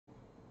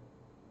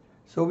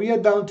So we are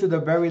down to the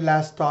very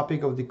last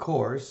topic of the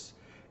course,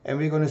 and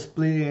we're going to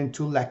split it in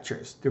two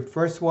lectures. The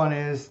first one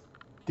is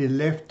the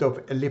lift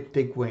of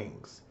elliptic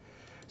wings.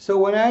 So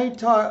when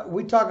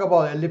we talk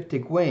about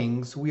elliptic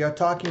wings, we are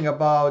talking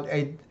about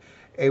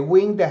a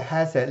wing that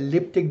has an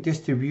elliptic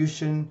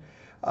distribution.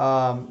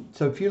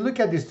 So if you look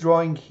at this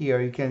drawing here,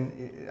 you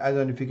can, I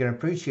don't know if you can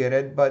appreciate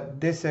it,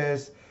 but this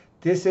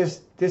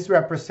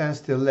represents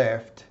the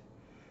lift,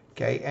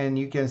 okay, and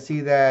you can see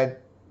that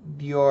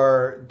the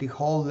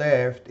whole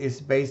lift is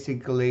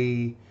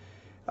basically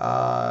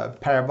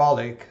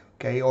parabolic,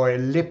 okay, or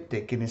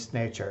elliptic in its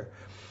nature.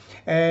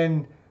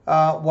 And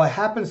what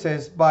happens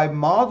is, by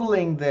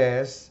modeling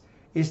this,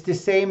 it's the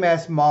same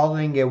as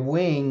modeling a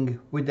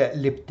wing with the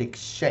elliptic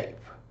shape,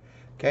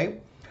 okay?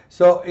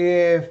 So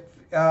if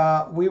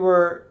we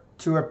were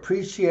to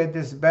appreciate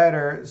this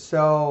better,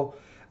 so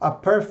a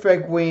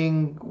perfect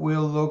wing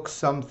will look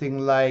something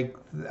like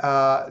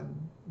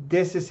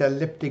this is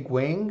elliptic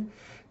wing.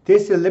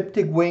 This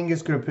elliptic wing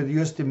is going to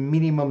produce the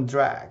minimum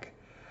drag.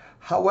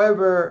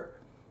 However,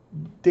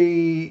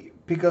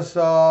 because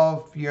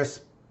of your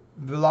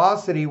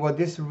velocity,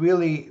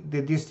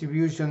 the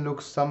distribution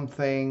looks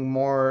something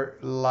more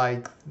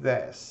like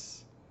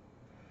this.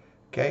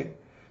 Okay,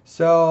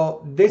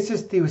 so this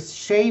is the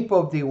shape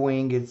of the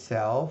wing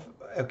itself.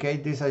 Okay,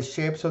 these are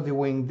shapes of the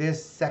wing.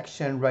 This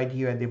section right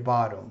here at the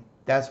bottom,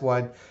 that's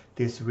what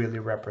this really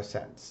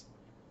represents.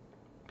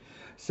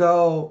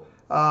 So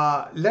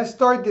let's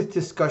start this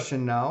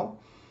discussion now.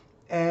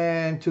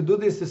 And to do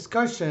this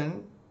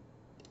discussion,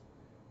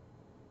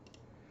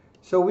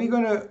 so we're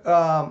going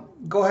to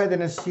go ahead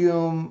and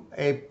assume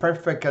a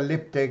perfect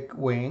elliptic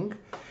wing.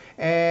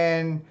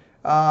 And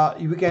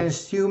we can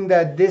assume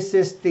that this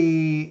is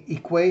the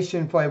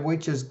equation for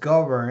which is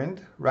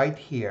governed right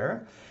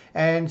here.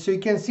 And so you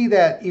can see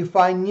that if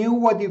I knew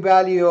what the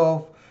value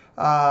of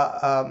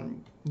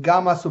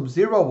gamma sub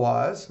 0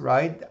 was,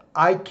 right,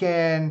 I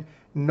can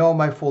know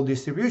my full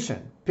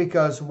distribution,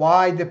 because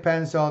y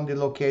depends on the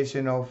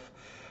location of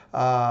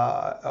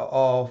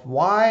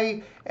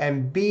y,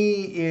 and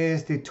b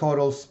is the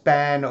total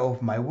span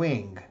of my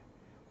wing.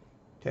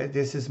 Okay,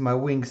 this is my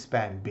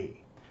wingspan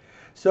b.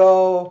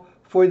 So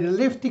for the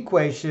lift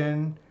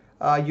equation,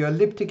 your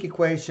elliptic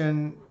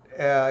equation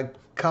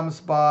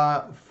comes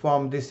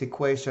from this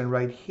equation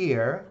right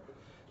here.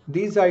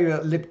 These are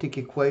your elliptic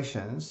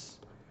equations.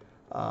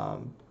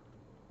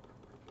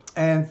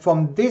 And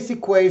from this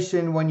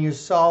equation, when you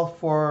solve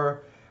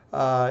for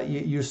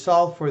you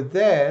solve for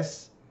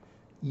this,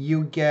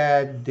 you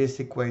get this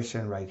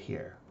equation right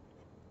here.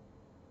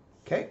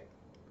 Okay,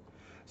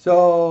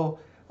 so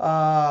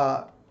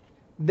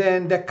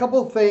then the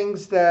couple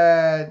things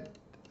that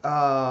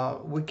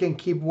we can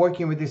keep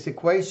working with this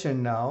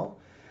equation now.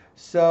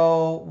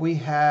 So we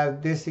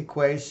have this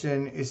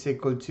equation is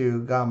equal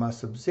to gamma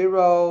sub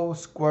 0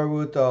 square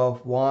root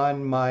of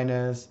 1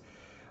 minus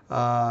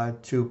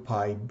 2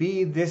 pi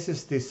b. This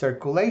is the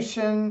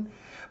circulation,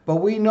 but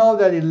we know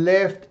that the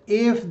lift,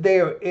 if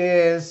there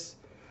is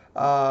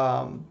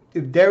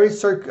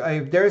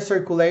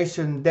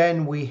circulation,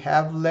 then we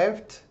have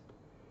lift.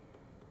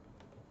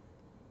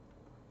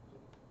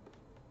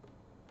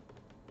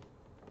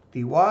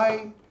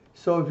 dy.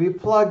 So if we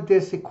plug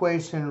this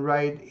equation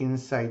right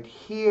inside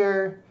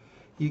here,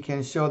 you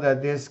can show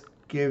that this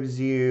gives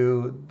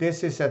you,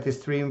 this is at the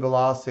stream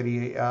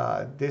velocity,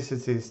 this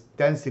is its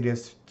density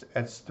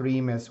at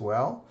stream as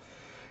well,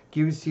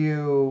 gives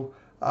you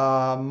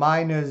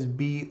minus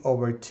b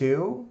over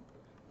 2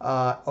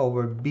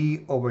 over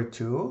b over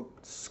 2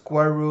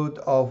 square root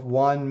of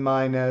 1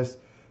 minus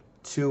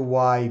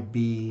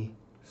 2yb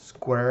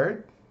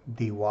squared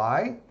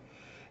dy.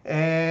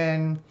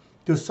 And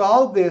to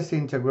solve this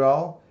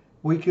integral,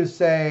 we could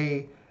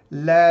say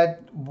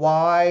let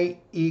y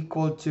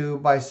equal to,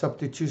 by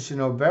substitution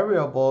of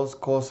variables,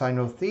 cosine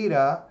of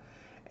theta,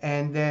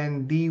 and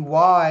then dy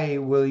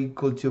will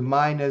equal to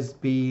minus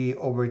b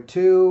over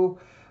 2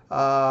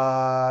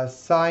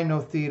 sine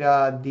of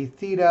theta d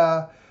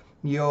theta.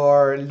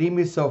 Your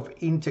limits of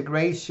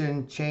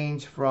integration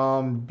change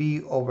from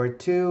b over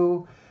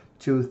 2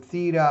 to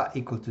theta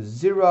equal to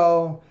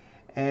 0,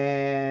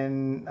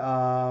 and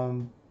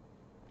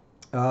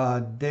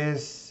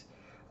this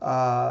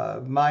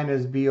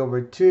minus b over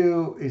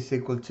 2 is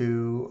equal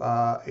to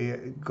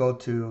go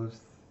to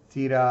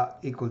theta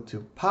equal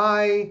to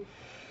pi,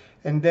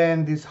 and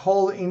then this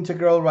whole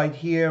integral right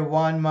here,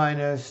 1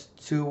 minus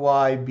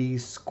 2yb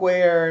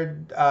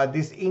squared,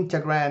 this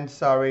integrand,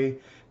 sorry,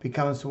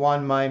 becomes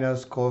 1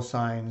 minus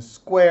cosine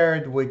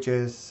squared, which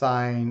is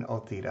sine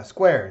of theta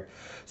squared.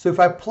 So if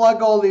I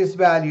plug all these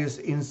values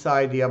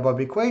inside the above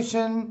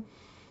equation,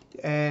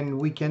 and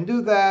we can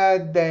do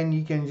that, then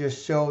you can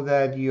just show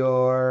that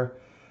your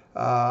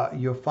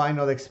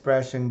final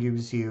expression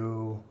gives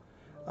you,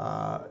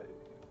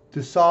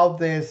 to solve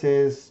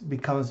this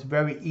becomes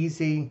very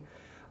easy.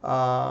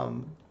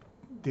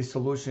 The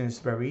solution is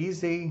very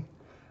easy.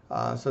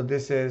 So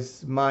this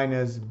is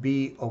minus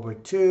b over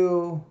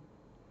 2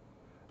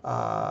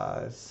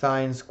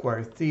 sine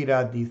squared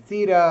theta d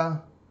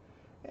theta,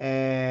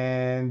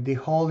 and the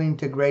whole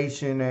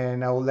integration,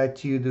 and I will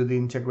let you do the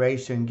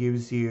integration,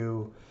 gives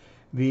you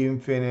v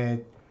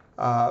infinite,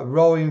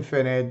 rho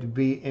infinite,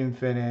 v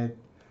infinite,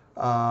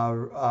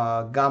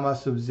 gamma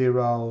sub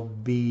 0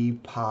 b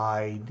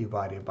pi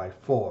divided by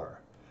 4.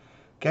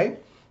 Okay,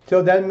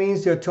 so that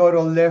means your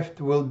total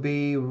lift will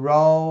be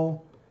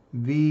rho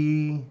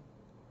v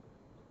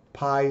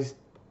pi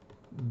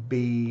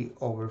b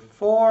over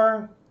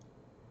 4.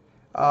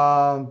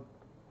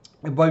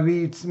 But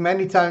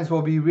many times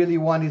what we really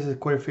want is the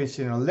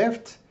coefficient of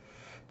lift.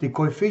 The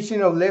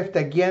coefficient of lift,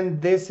 again,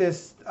 this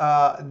is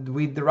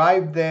we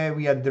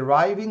are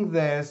deriving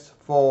this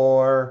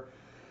for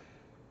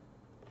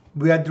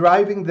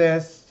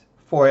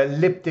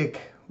elliptic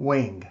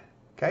wing.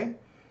 Okay,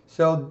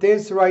 so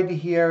this right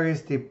here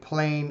is the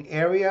plane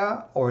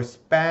area or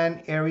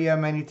span area.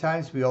 Many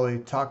times we already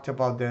talked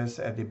about this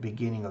at the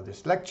beginning of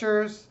this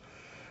lectures.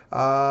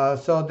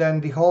 So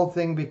then the whole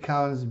thing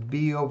becomes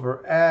b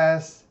over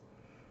s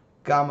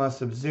gamma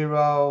sub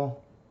 0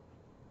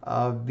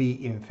 v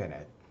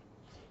infinite.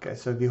 Okay,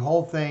 so the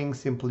whole thing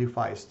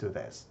simplifies to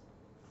this.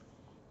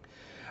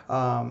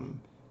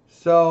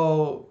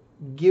 So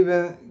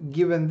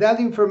given that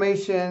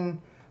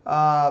information,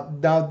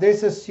 now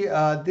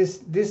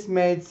this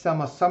made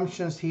some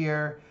assumptions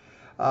here.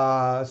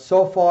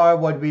 So far,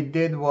 what we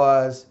did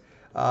was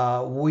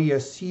we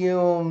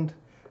assumed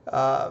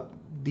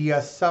the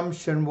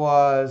assumption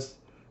was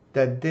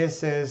that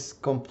this is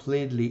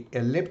completely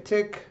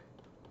elliptic.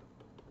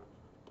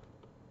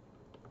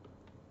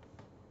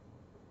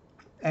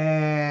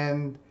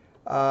 And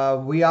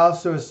we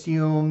also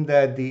assume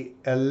that the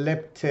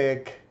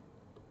elliptic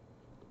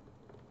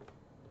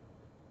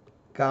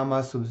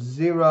gamma sub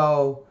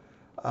 0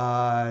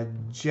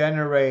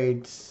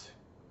 generates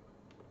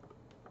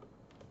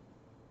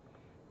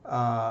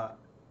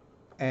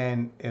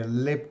an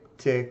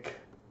elliptic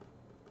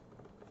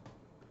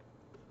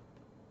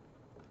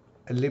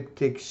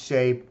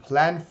shaped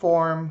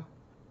planform.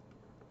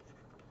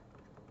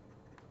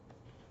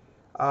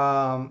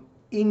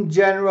 In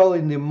general,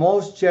 in the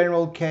most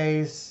general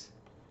case,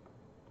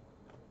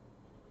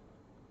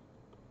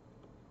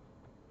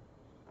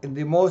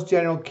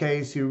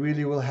 you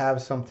really will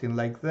have something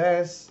like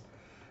this,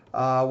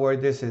 where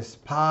this is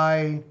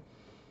pi.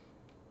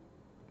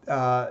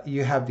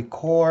 You have the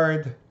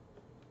chord.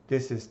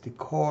 This is the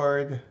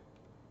chord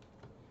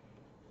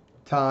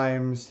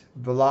times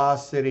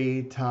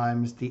velocity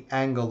times the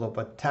angle of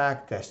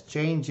attack that's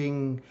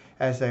changing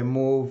as I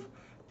move.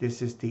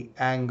 This is the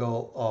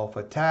angle of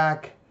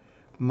attack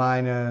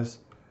minus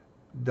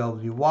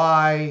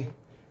wy.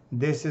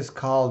 This is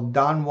called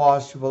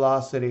downwash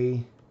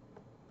velocity,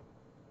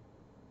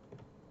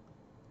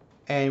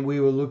 and we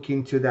will look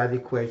into that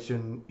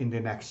equation in the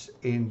next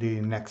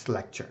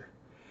lecture.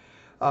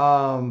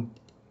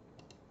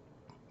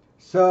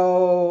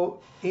 So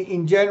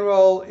in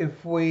general,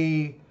 if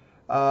we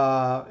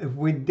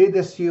did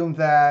assume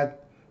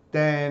that,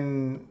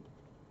 then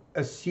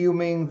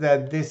assuming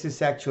that this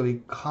is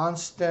actually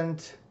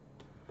constant,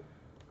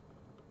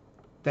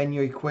 then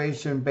your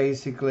equation,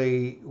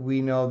 basically,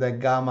 we know that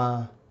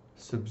gamma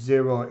sub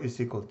 0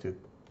 is equal to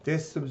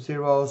this sub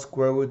 0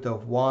 square root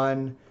of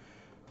 1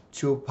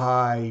 2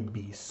 pi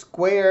b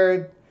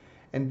squared.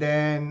 And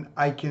then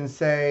I can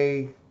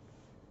say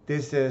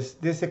this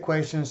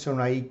equation, so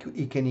now you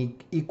can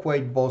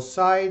equate both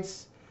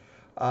sides.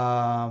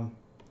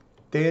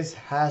 This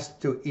has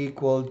to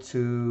equal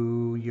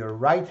to your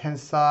right hand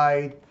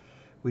side.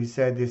 We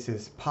said this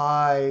is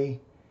pi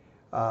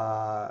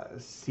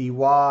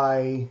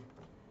cy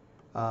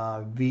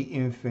v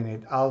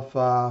infinite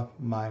alpha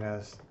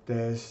minus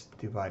this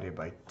divided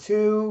by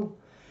 2.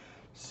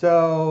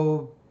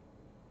 So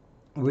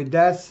with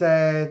that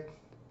said,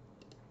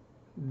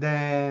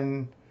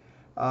 then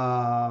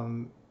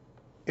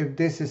if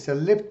this is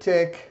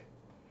elliptic,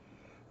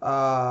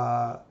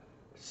 so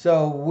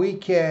we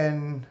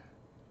can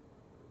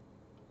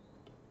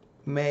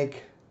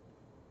make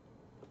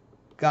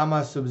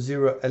gamma sub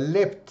 0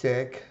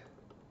 elliptic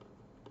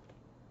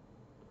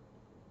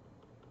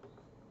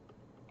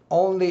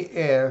only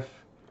if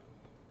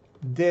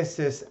this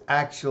is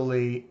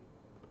actually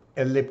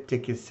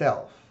elliptic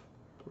itself,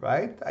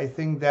 right? I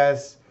think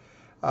that's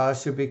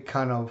should be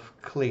kind of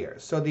clear.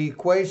 So the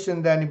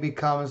equation then it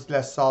becomes,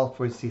 let's solve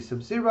for c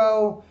sub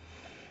 0,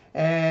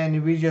 and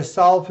if we just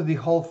solve for the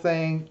whole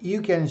thing,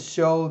 you can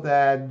show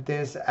that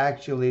this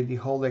actually, the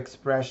whole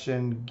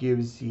expression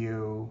gives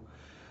you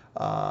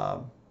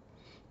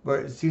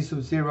where c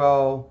sub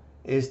 0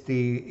 is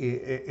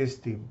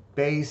the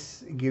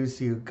base,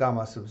 gives you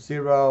gamma sub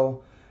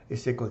 0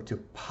 is equal to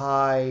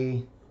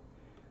pi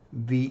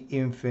v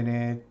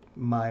infinite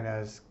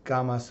minus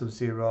gamma sub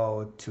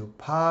 0 to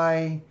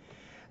pi.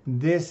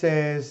 This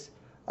is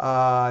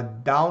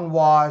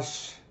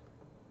downwash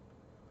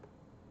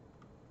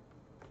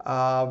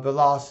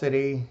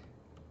velocity.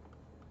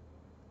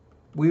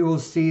 We will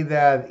see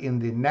that in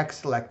the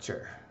next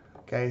lecture,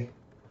 okay?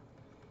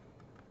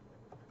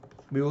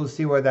 We will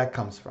see where that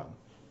comes from.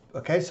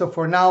 Okay, so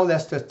for now,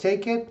 let's just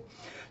take it.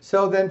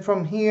 So then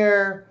from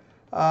here,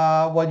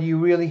 what you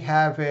really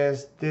have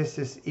is this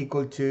is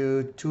equal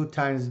to 2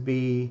 times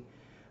b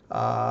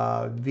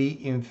v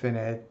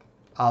infinite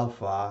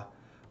alpha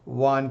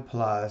 1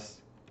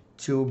 plus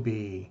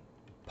 2b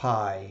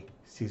pi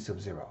c sub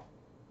 0.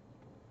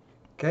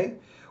 Okay,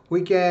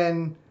 we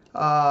can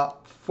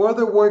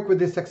further work with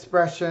this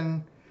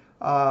expression.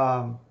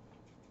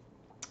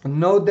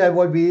 Note that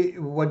what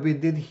we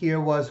did here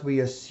was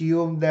we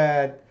assumed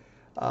that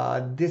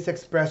this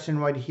expression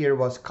right here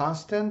was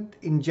constant.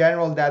 In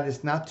general, that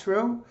is not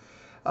true.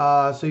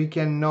 So you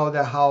can know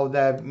that how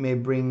that may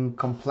bring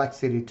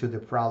complexity to the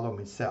problem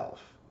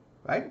itself,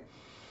 right?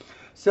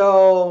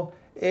 So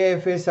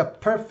if it's a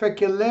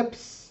perfect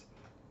ellipse,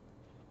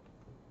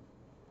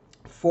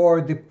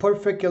 for the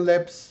perfect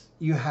ellipse,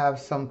 you have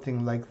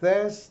something like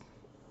this.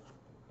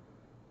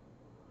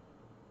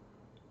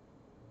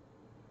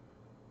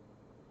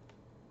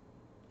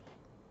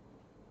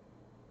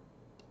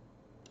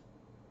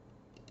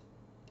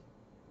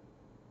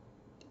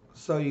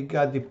 So you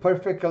got the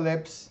perfect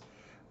ellipse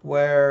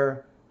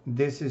where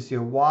this is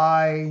your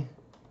y,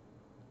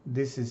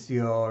 this is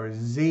your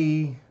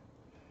z,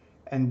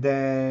 and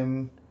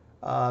then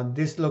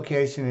this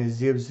location is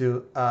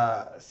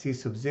c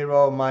sub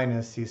 0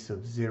 minus c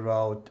sub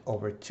 0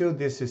 over 2.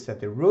 This is at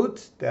the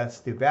root,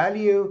 that's the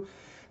value.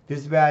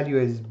 This value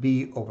is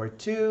b over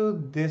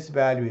 2. This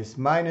value is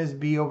minus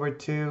b over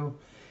 2.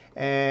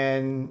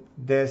 And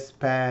this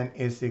span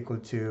is equal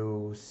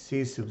to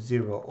c sub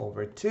 0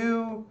 over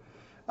 2.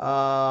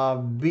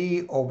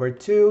 B over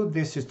 2.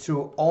 This is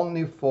true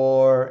only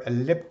for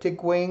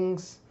elliptic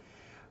wings.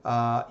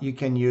 You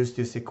can use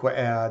this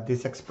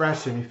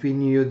expression if you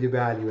knew the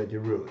value at the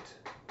root.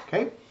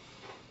 Okay.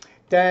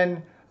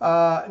 Then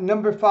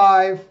number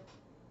 5.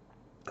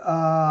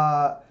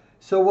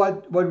 So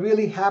what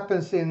really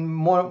happens in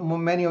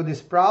many of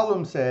these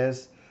problems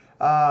is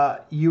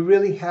you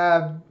really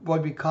have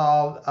what we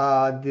call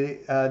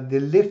the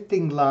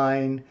lifting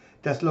line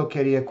that's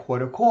located at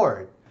quarter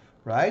chord,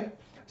 right?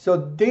 So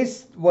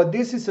what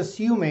this is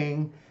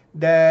assuming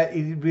that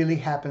it really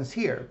happens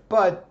here.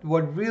 But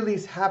what really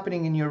is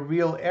happening in your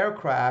real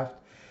aircraft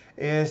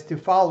is the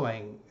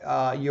following.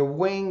 Your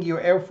wing,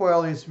 your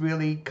airfoil is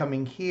really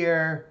coming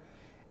here,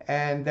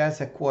 and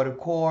that's a quarter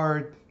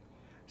chord.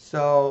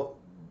 So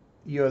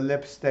your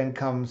ellipse then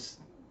comes,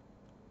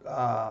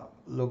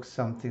 looks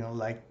something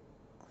like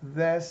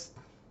this,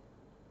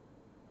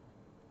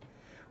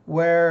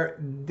 where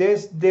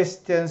this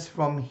distance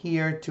from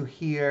here to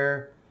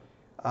here,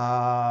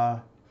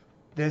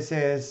 this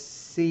is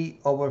c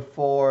over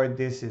 4,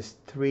 this is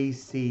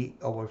 3c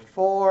over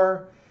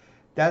 4.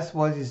 That's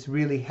what is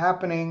really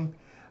happening.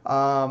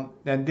 And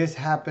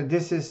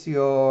this is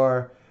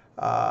your,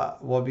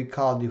 what we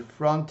call the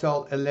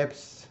frontal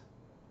ellipse.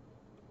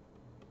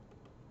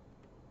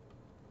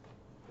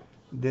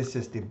 This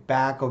is the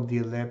back of the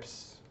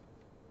ellipse.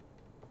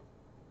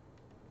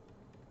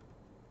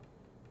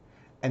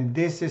 And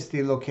this is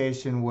the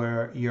location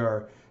where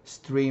your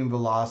stream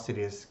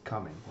velocity is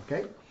coming,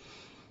 okay?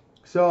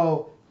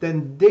 So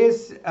then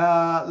this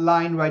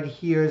line right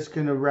here is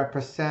going to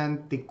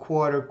represent the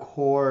quarter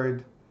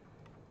chord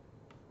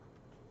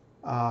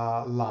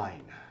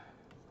line.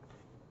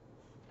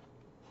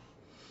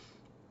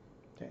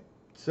 Okay.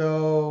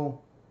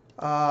 So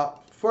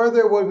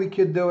further what we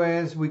could do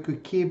is we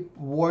could keep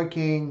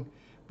working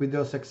with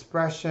those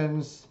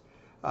expressions.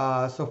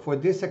 So for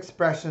these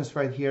expressions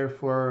right here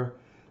for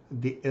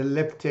the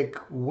elliptic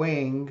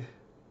wing,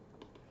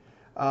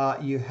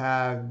 you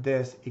have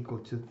this equal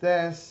to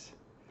this.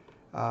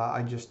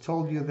 I just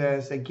told you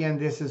this. Again,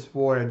 this is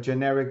for a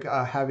generic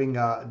having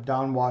a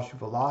downwash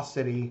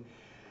velocity.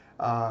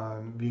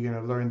 We're going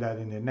to learn that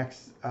in the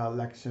next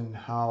lection,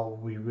 how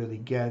we really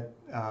get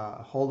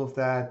hold of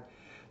that.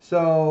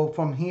 So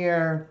from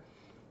here,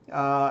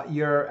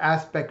 your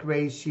aspect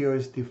ratio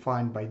is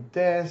defined by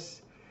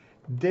this.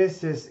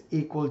 This is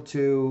equal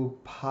to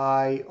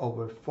pi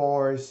over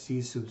 4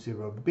 c sub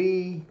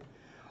 0b,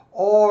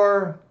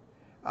 or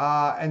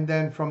and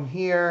then from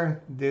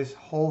here, this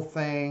whole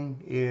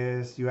thing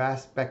is your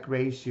aspect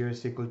ratio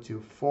is equal to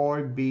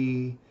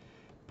 4b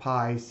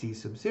pi c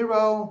sub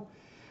 0.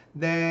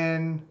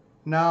 Then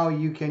now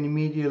you can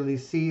immediately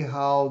see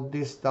how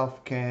this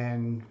stuff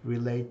can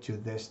relate to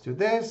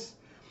this.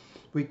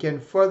 We can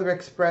further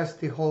express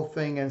the whole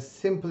thing and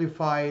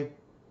simplify it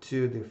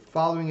to the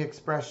following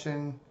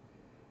expression.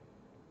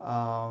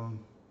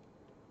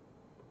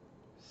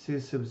 C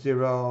sub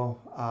 0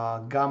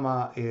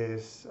 gamma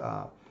is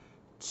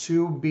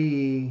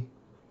 2b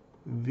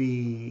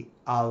v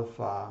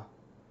alpha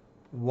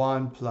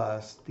 1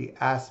 plus the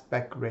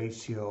aspect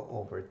ratio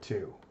over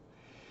 2.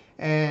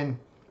 And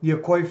your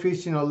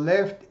coefficient of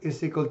lift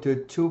is equal to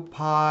 2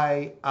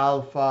 pi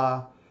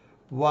alpha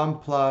 1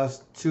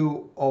 plus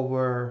 2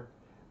 over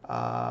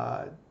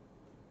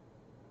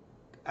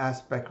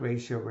aspect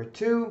ratio over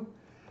 2.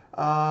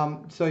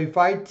 So if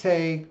I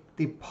take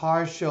the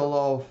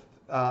partial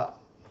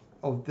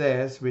of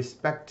this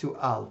respect to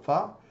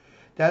alpha,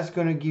 that's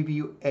going to give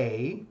you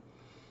a,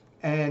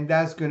 and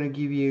that's going to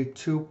give you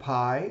 2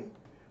 pi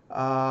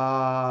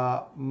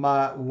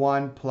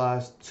 1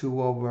 plus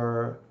 2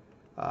 over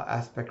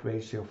aspect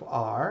ratio of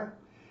r.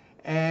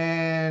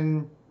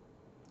 And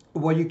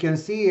what you can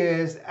see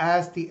is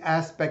as the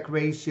aspect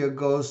ratio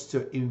goes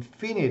to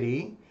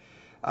infinity,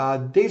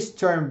 this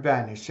term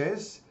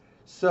vanishes.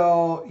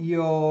 So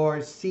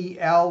your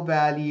CL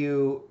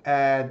value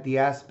at the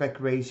aspect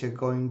ratio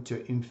going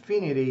to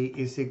infinity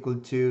is equal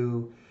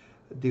to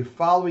the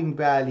following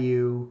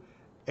value,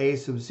 a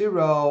sub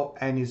 0,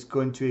 and is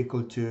going to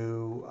equal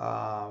to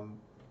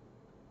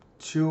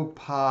 2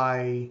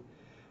 pi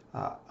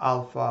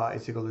alpha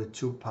is equal to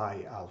 2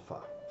 pi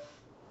alpha.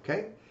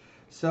 Okay,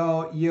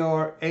 so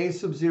your a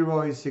sub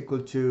 0 is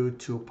equal to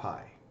 2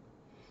 pi.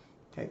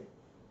 Okay.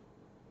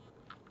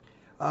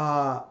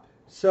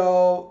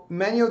 So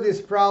many of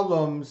these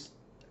problems,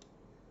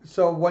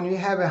 so when you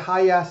have a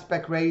high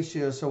aspect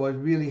ratio, so what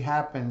really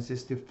happens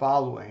is the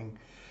following.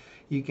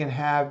 You can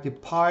have the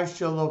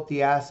partial of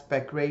the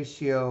aspect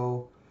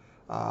ratio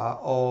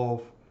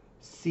of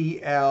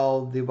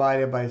CL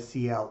divided by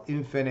CL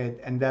infinite,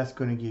 and that's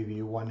going to give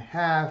you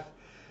 1/2.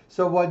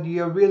 So what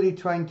you're really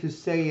trying to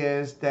say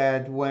is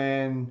that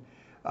when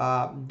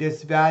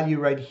this value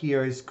right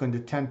here is going to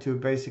tend to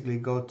basically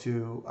go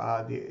to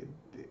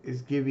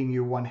is giving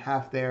you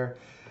 1/2 there.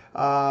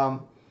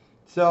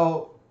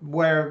 So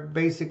where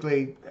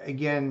basically,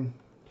 again,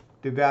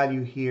 the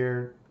value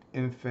here,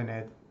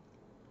 infinite,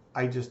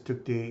 I just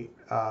took the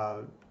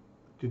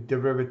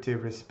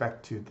derivative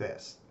respect to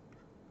this.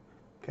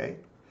 Okay,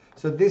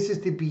 so this is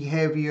the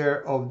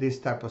behavior of this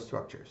type of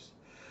structures.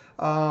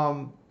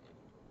 Now,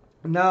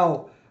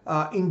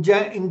 in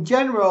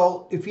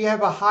general, if you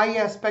have a high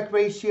aspect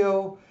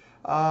ratio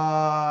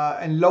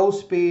and low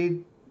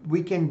speed,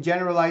 we can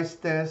generalize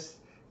this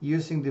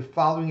using the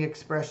following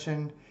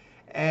expression,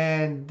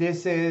 and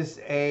this is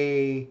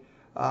a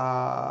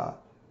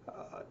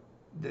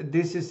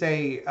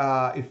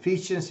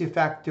efficiency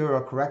factor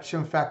or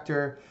correction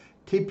factor.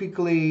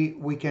 Typically,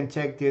 we can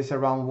take this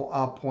around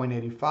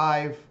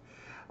 0.85,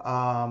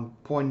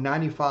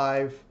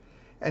 0.95,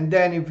 and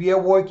then if we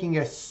are working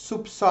as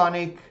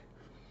subsonic,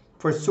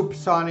 for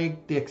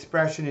subsonic, the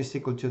expression is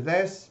equal to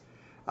this.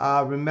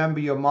 Remember,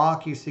 your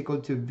Mach is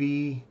equal to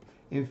V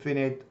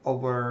infinite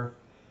over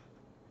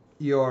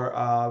your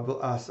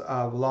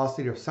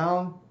velocity of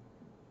sound,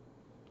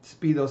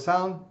 speed of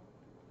sound.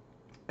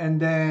 And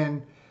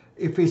then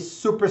if it's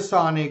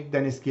supersonic,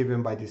 then it's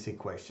given by this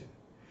equation.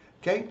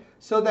 Okay,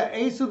 so the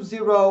a sub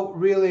 0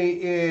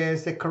 really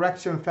is a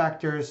correction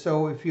factor.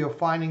 So if you're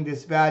finding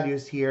these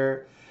values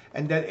here,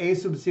 and that a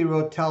sub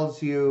 0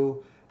 tells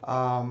you,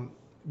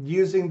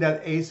 using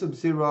that a sub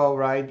 0,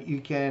 right,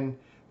 you can,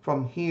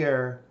 from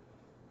here,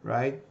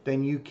 right,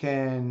 then you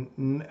can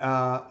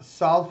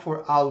solve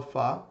for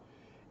alpha,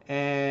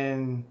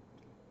 and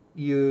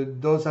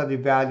those are the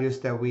values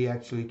that we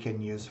actually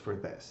can use for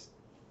this.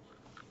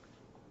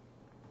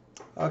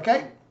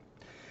 Okay,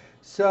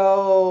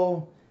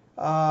 so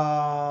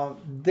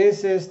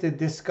this is the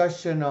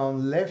discussion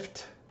on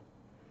lift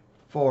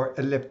for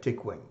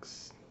elliptic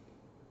wings.